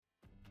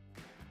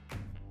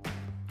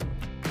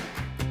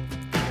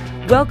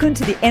Welcome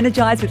to the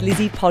Energize with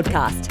Lizzie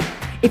podcast.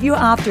 If you're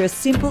after a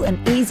simple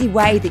and easy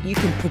way that you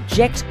can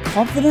project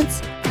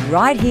confidence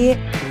right here,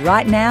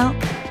 right now,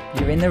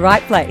 you're in the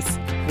right place.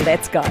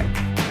 Let's go.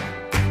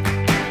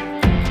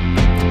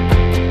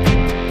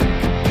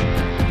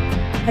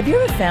 Have you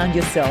ever found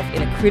yourself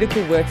in a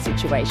critical work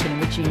situation in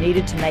which you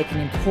needed to make an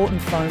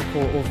important phone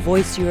call or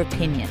voice your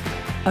opinion,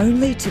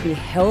 only to be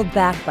held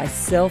back by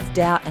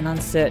self-doubt and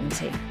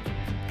uncertainty?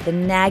 The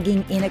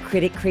nagging inner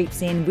critic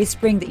creeps in,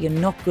 whispering that you're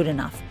not good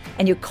enough,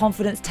 and your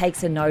confidence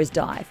takes a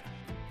nosedive.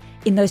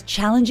 In those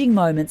challenging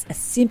moments, a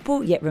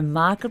simple yet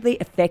remarkably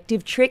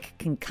effective trick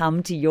can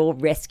come to your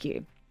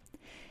rescue.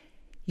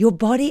 Your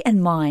body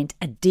and mind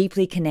are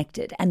deeply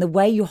connected, and the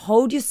way you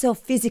hold yourself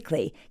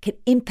physically can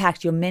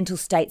impact your mental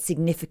state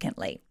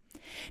significantly.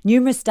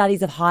 Numerous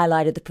studies have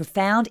highlighted the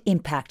profound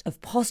impact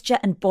of posture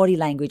and body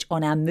language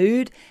on our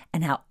mood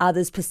and how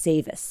others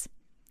perceive us.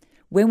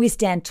 When we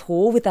stand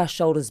tall with our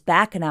shoulders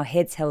back and our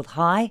heads held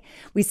high,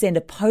 we send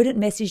a potent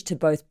message to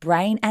both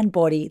brain and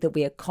body that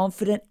we are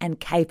confident and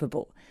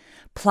capable.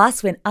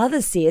 Plus, when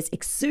others see us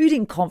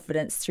exuding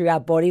confidence through our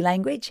body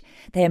language,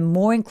 they are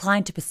more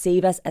inclined to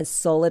perceive us as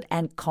solid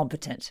and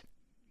competent.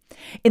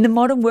 In the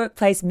modern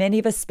workplace, many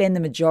of us spend the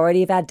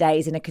majority of our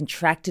days in a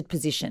contracted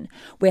position.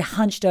 We're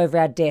hunched over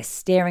our desks,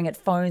 staring at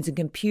phones and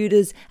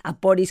computers, our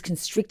bodies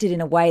constricted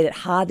in a way that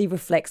hardly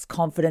reflects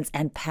confidence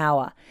and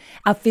power.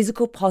 Our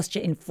physical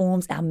posture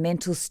informs our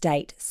mental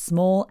state,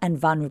 small and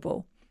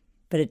vulnerable.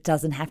 But it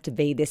doesn't have to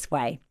be this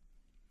way.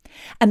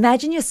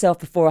 Imagine yourself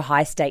before a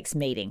high-stakes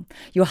meeting.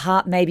 Your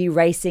heart may be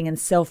racing and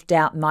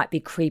self-doubt might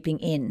be creeping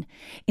in.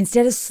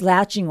 Instead of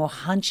slouching or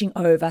hunching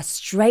over,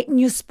 straighten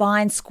your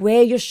spine,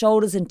 square your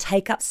shoulders, and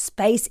take up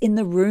space in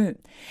the room.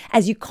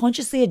 As you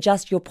consciously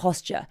adjust your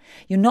posture,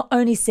 you're not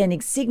only sending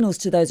signals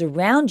to those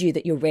around you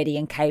that you're ready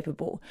and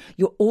capable,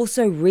 you're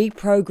also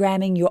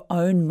reprogramming your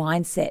own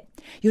mindset.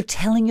 You're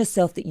telling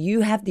yourself that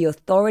you have the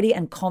authority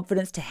and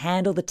confidence to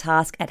handle the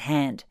task at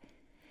hand.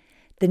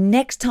 The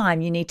next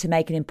time you need to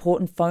make an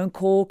important phone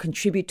call,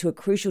 contribute to a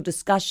crucial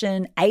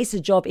discussion, ace a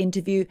job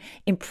interview,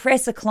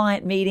 impress a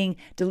client meeting,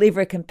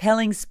 deliver a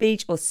compelling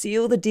speech, or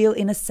seal the deal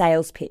in a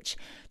sales pitch,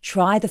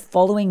 try the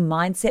following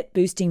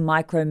mindset-boosting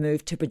micro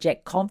move to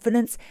project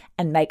confidence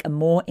and make a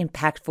more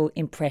impactful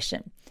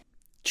impression.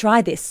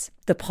 Try this,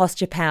 the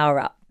Posture Power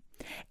Up.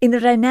 In the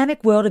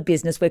dynamic world of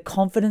business where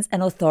confidence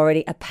and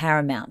authority are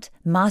paramount,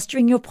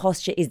 mastering your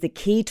posture is the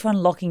key to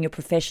unlocking your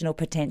professional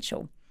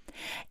potential.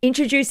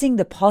 Introducing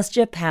the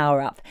Posture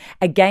Power Up,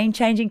 a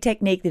game-changing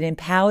technique that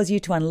empowers you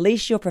to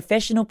unleash your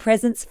professional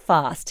presence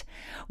fast.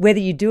 Whether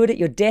you do it at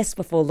your desk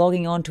before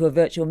logging on to a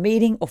virtual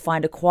meeting or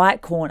find a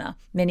quiet corner,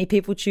 many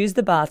people choose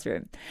the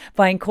bathroom.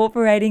 By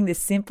incorporating this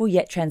simple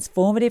yet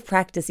transformative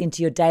practice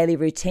into your daily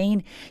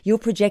routine, you'll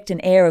project an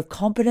air of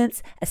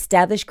competence,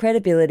 establish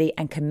credibility,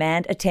 and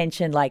command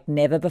attention like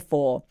never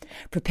before.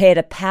 Prepare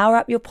to power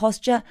up your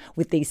posture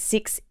with these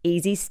 6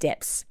 easy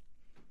steps.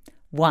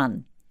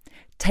 1.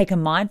 Take a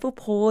mindful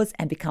pause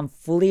and become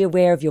fully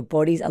aware of your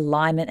body's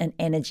alignment and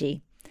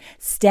energy.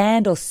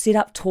 Stand or sit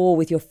up tall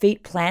with your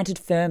feet planted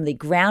firmly,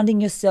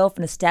 grounding yourself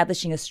and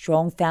establishing a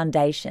strong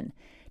foundation.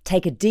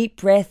 Take a deep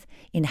breath,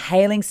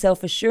 inhaling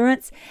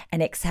self-assurance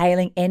and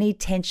exhaling any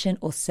tension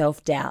or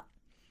self-doubt.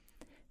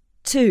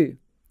 2.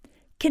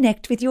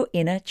 Connect with your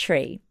inner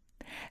tree.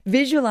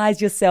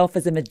 Visualize yourself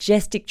as a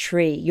majestic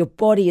tree. Your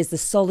body is the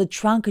solid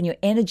trunk and your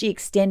energy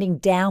extending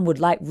downward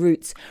like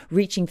roots,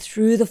 reaching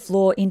through the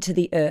floor into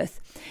the earth.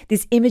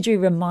 This imagery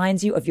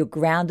reminds you of your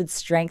grounded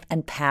strength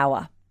and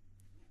power.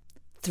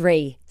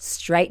 3.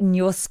 Straighten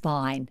your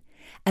spine.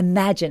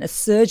 Imagine a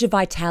surge of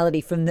vitality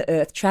from the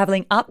earth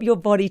traveling up your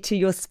body to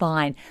your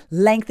spine,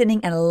 lengthening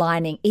and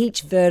aligning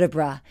each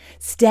vertebra.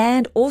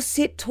 Stand or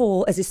sit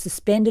tall as if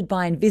suspended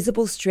by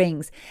invisible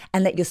strings,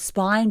 and let your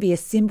spine be a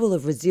symbol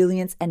of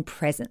resilience and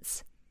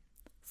presence.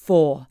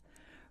 4.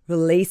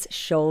 Release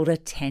shoulder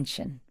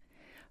tension.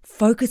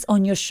 Focus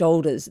on your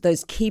shoulders,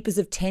 those keepers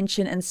of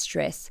tension and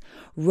stress.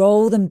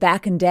 Roll them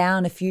back and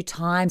down a few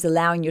times,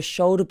 allowing your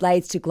shoulder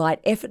blades to glide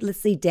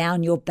effortlessly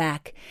down your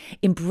back.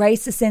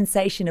 Embrace the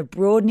sensation of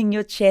broadening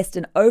your chest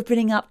and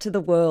opening up to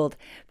the world.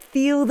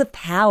 Feel the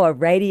power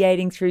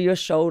radiating through your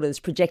shoulders,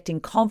 projecting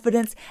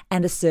confidence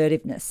and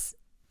assertiveness.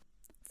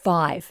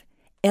 5.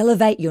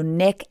 Elevate your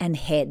neck and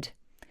head.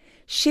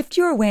 Shift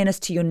your awareness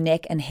to your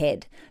neck and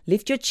head.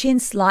 Lift your chin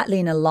slightly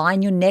and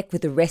align your neck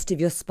with the rest of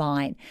your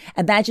spine.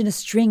 Imagine a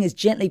string is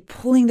gently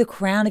pulling the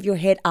crown of your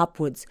head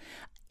upwards,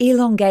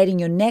 elongating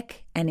your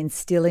neck and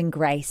instilling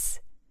grace.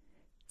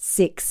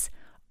 6.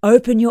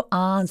 Open your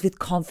arms with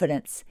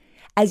confidence.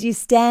 As you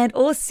stand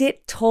or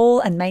sit tall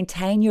and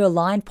maintain your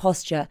aligned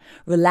posture,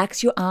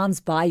 relax your arms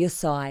by your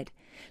side.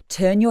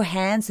 Turn your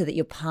hands so that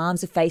your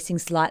palms are facing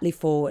slightly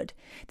forward.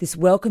 This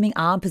welcoming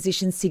arm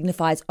position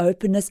signifies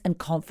openness and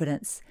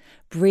confidence.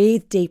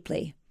 Breathe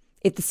deeply.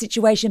 If the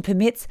situation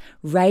permits,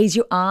 raise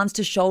your arms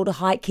to shoulder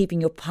height, keeping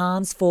your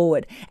palms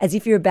forward, as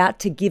if you're about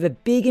to give a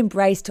big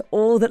embrace to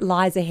all that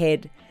lies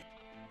ahead.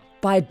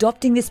 By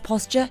adopting this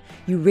posture,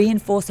 you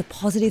reinforce a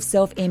positive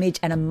self-image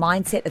and a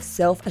mindset of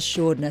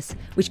self-assuredness,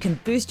 which can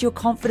boost your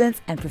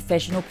confidence and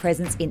professional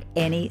presence in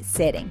any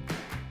setting.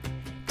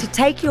 To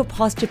take your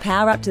posture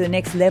power up to the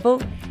next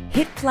level,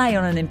 hit play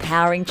on an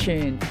empowering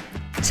tune.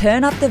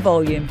 Turn up the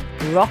volume,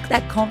 rock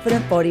that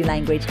confident body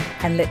language,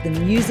 and let the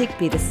music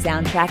be the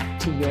soundtrack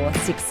to your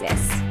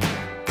success.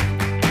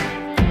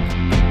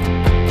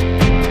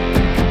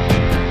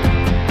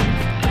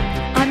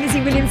 I'm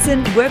Lizzie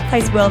Williamson,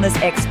 workplace wellness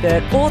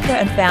expert, author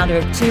and founder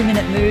of 2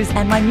 Minute Moves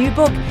and my new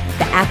book,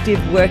 The Active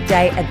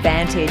Workday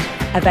Advantage,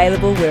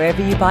 available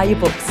wherever you buy your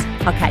books.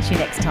 I'll catch you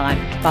next time.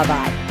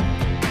 Bye-bye.